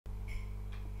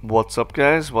What's up,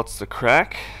 guys? What's the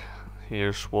crack?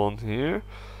 Here's one here.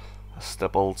 A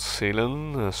stippled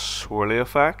ceiling, a swirly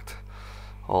effect.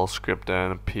 All script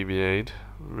down and pvaed,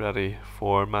 ready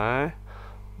for my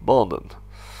bonding.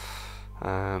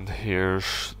 And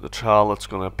here's the trowel that's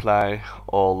going to apply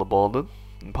all the bonding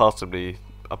and possibly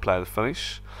apply the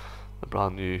finish. The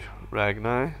brand new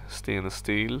Ragni stainless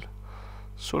steel.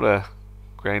 Sort of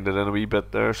grind it in a wee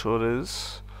bit there, so it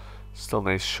is. Still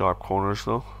nice sharp corners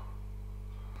though.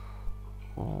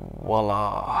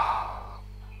 Voila!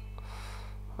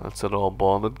 That's it, all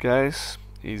bonded, guys.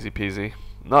 Easy peasy.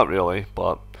 Not really,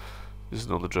 but you just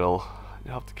know the drill.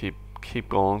 You have to keep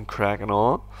going, cracking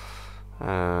on,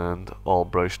 and all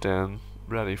brushed in,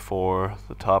 ready for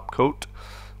the top coat.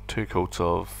 2 coats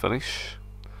of finish.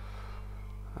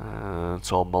 And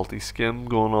it's all multi-skim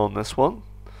going on this one.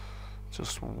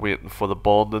 Just waiting for the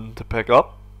bonding to pick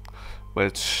up,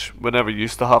 which we never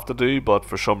used to have to do, but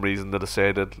for some reason they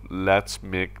decided let's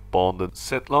make bonding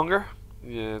sit longer.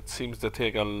 Yeah, it seems to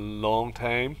take a long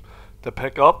time to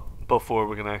pick up before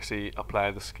we can actually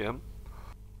apply the skim.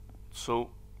 So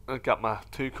I got my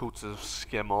 2 coats of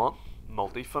skim on,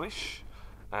 multi-finish,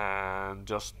 and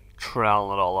just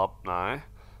troweling it all up now.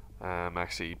 I'm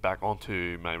actually back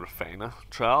onto my Refina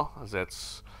trowel, as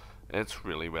it's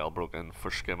really well broken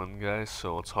for skimming, guys,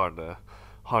 so it's hard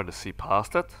to see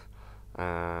past it.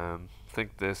 I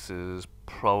think this is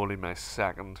probably my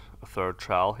second or third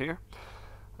trowel here,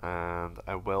 and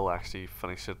I will actually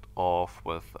finish it off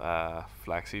with a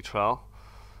flexi trowel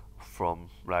from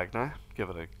Ragni. Give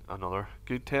it another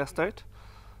good test out,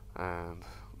 and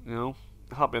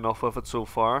happy enough with it so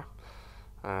far.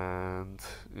 And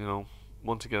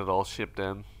once you get it all shaped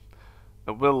in,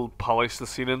 it will polish the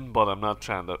ceiling, but I'm not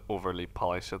trying to overly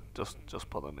polish it. Just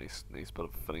put a nice bit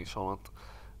of finish on it.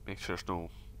 Make sure there's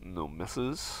no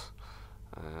misses,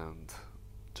 and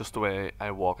just the way I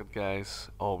walk it, guys.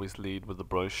 Always lead with the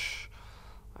brush,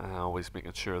 and always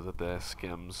making sure that the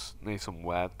skim's nice and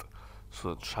wet,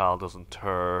 so the trowel doesn't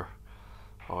tear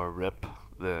or rip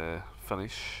the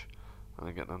finish, and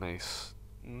I'm getting a nice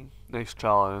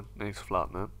trowel in, nice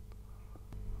flattening.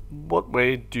 What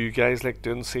way do you guys like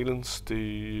doing ceilings? Do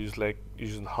you like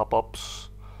using hop-ups,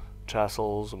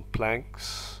 trestles and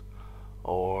planks?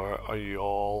 Or are you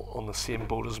all on the same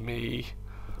boat as me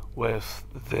with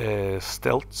the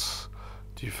stilts?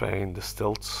 Do you find the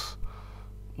stilts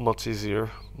much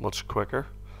easier, much quicker?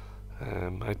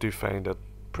 I do find it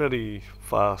pretty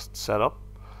fast setup.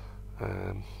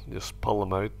 Just pull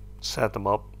them out, set them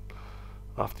up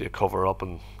after you cover up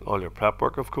and all your prep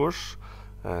work, of course.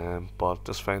 But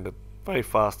just find it very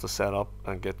fast to set up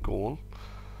and get going.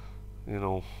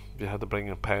 If you had to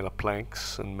bring a pile of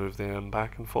planks and move them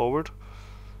back and forward,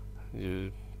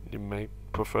 you might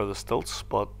prefer the stilts,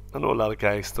 but I know a lot of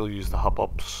guys still use the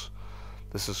hop-ups.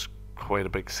 This is quite a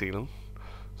big ceiling,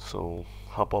 so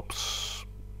hop-ups,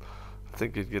 I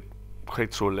think you'd get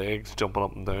quite sore legs jumping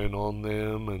up and down on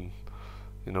them,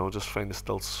 and just find the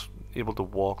stilts able to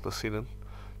walk the ceiling.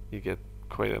 You get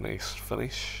quite a nice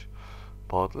finish.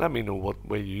 But let me know what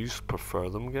way you prefer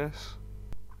them, guys.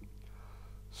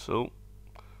 So,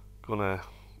 gonna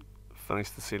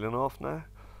finish the ceiling off now.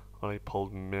 I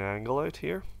pulled my angle out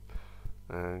here,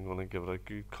 and I'm gonna give it a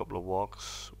good couple of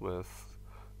walks with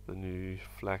the new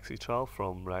flexi trowel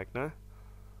from Ragni.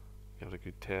 Give it a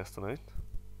good testing out.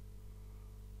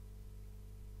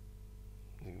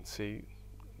 You can see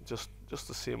just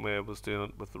the same way I was doing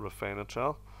it with the Refina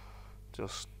trowel,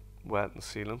 just wetting the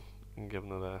ceiling and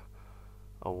giving it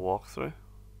a walkthrough,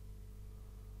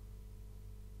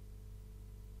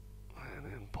 and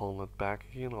then pulling it back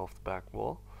again off the back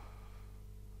wall.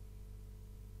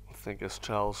 I think this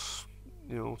trowel's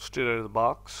straight out of the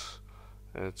box.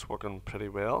 It's working pretty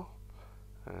well,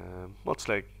 much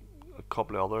like a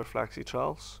couple of other flexi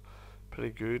trowels. Pretty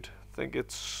good. I think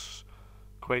it's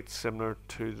quite similar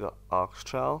to the ox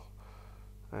trowel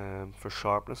for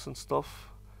sharpness and stuff.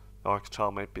 The ox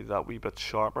trowel might be that wee bit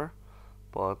sharper,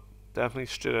 but definitely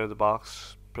straight out of the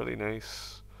box, pretty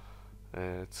nice.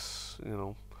 It's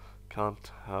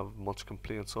can't have much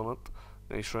complaints on it.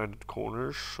 Nice rounded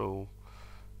corners, so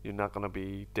you're not gonna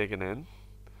be digging in.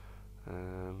 I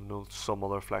know some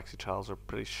other flexi trowels are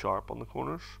pretty sharp on the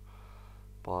corners,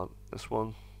 but this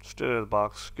one straight out of the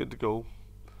box, good to go.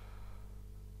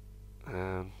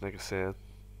 And like I said,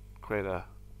 quite a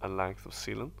length of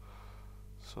ceiling,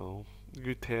 so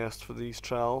good test for these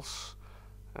trowels.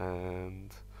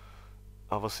 And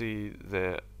obviously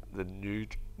the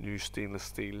new stainless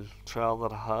steel trowel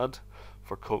that I had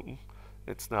for coating,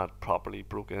 it's not properly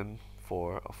broken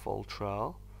for a full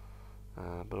trowel.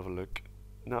 Bit of a look,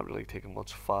 not really taking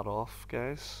much fat off,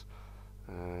 guys.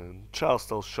 And trowel's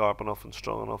still sharp enough and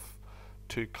strong enough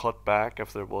to cut back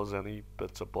if there was any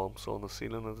bits of bumps on the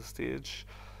ceiling at the stage.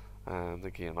 And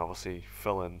again, obviously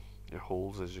fill in your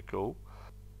holes as you go.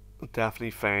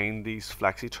 Definitely find these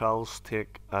flexi trowels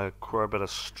take a quite bit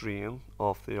of strain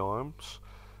off the arms.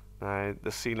 Now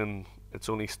the ceiling, it's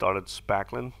only started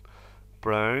spackling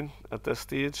brown at this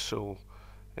stage, so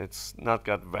it's not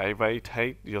got very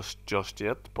tight just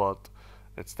yet, but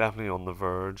it's definitely on the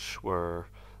verge where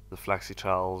the flexi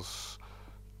trowels,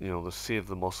 to save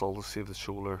the muscle, to save the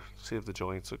shoulder, save the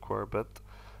joints a quite a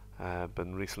bit.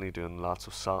 Been recently doing lots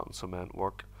of salt and cement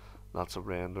work, lots of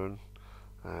rendering,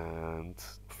 and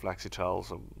flexi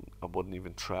trowels. I wouldn't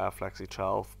even try a flexi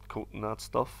trowel coating that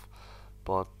stuff.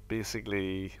 But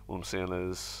basically, what I'm saying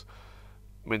is,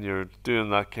 when you're doing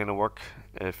that kind of work,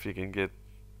 if you can get,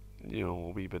 a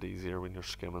wee bit easier when you're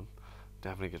skimming,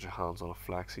 definitely get your hands on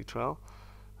a flexi trowel.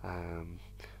 Um,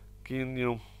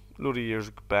 Again, load of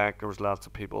years back, there was lots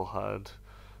of people had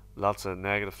lots of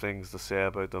negative things to say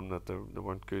about them, that they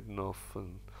weren't good enough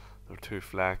and they're too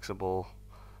flexible.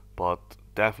 But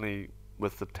definitely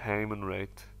with the timing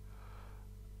right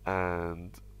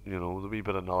and the wee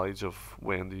bit of knowledge of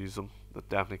when to use them, they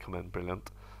definitely come in brilliant.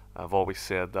 I've always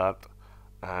said that,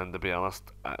 and to be honest,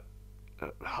 I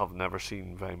have never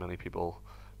seen very many people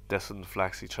dissing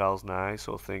flexi trowels now.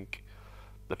 So I think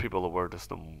the people that were dissing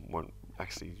them weren't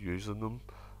actually using them,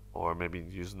 or maybe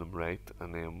using them right.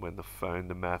 And then when they found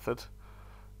the method,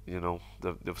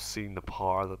 they've seen the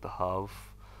power that they have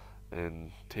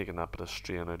in taking that bit of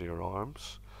strain out of your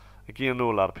arms. Again, I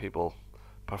know a lot of people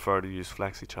prefer to use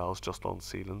flexi trowels just on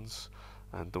ceilings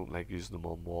and don't like using them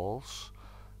on walls.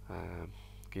 Um,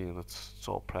 Again, it's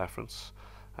all preference.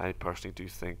 I personally do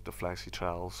think the flexi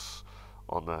trowels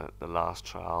on the last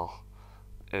trowel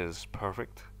is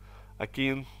perfect.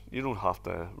 Again, you don't have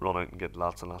to run out and get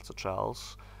lots and lots of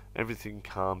trowels. Everything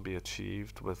can be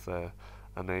achieved with a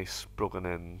nice broken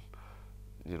in,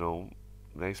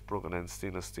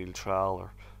 stainless steel trowel,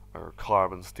 or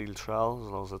carbon steel trowel.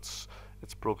 As long as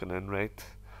it's broken in right,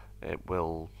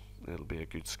 it'll be a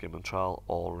good skimming trowel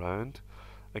all round.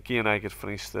 Again, I could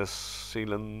finish this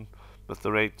ceiling with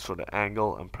the right sort of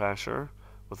angle and pressure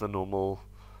with a normal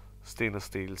stainless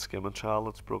steel skimming trowel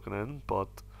that's broken in, but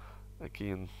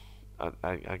again,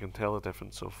 I can tell the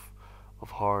difference of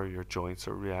how your joints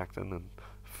are reacting and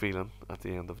feeling at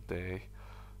the end of the day.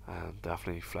 And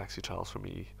definitely flexi trowels for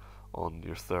me on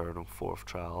your third and fourth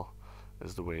trowel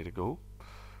is the way to go.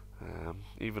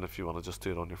 Even if you want to just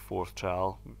do it on your fourth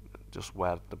trowel, just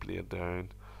wet the blade down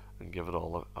and give it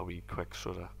all a wee quick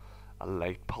sort of a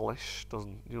light polish.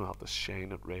 You don't have to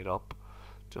shine it right up,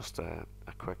 just a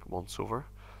quick once over.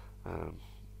 Um,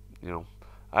 you know,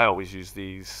 I always use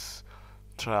these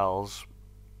trowels,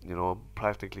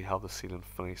 practically have the ceiling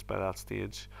finished by that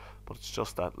stage, but it's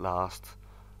just that last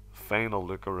final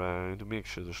look around to make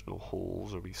sure there's no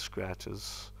holes or wee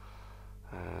scratches.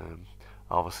 Um,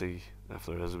 Obviously, if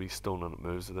there is a wee stone and it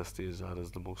moves at this stage, that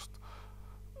is the most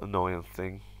annoying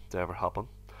thing to ever happen.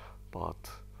 But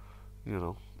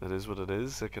it is what it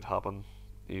is. It could happen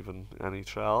even any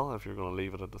trowel. If you're going to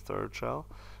leave it at the third trowel,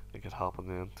 it could happen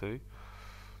then too.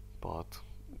 But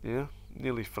yeah,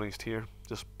 nearly finished here.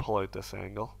 Just pull out this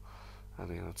angle, and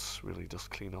then it's really just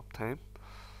clean up time.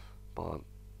 But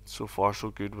so far so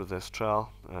good with this trowel.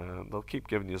 They'll keep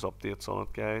giving you updates on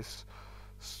it, guys.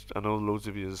 I know loads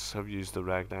of you have used the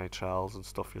Ragni trowels and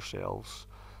stuff yourselves,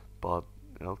 but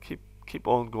I'll keep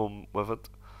on going with it,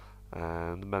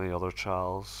 and many other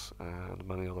trowels and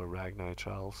many other Ragni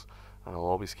trowels, and I'll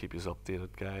always keep you updated,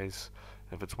 guys.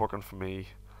 If it's working for me,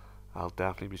 I'll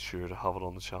definitely be sure to have it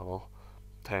on the channel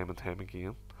time and time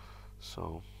again.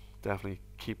 So definitely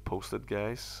keep posted,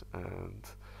 guys, and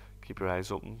keep your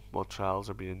eyes open. What trowels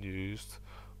are being used,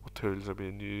 what tools are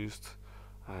being used,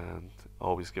 and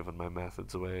always giving my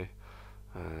methods away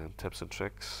and tips and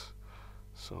tricks.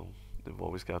 So they've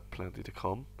always got plenty to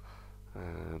come,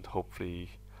 and hopefully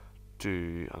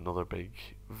do another big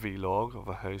vlog of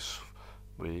a house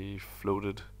we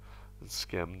floated and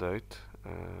skimmed out.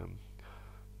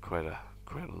 Quite a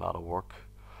lot of work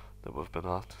that we've been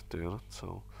at doing it.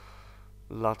 So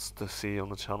lots to see on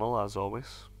the channel as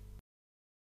always.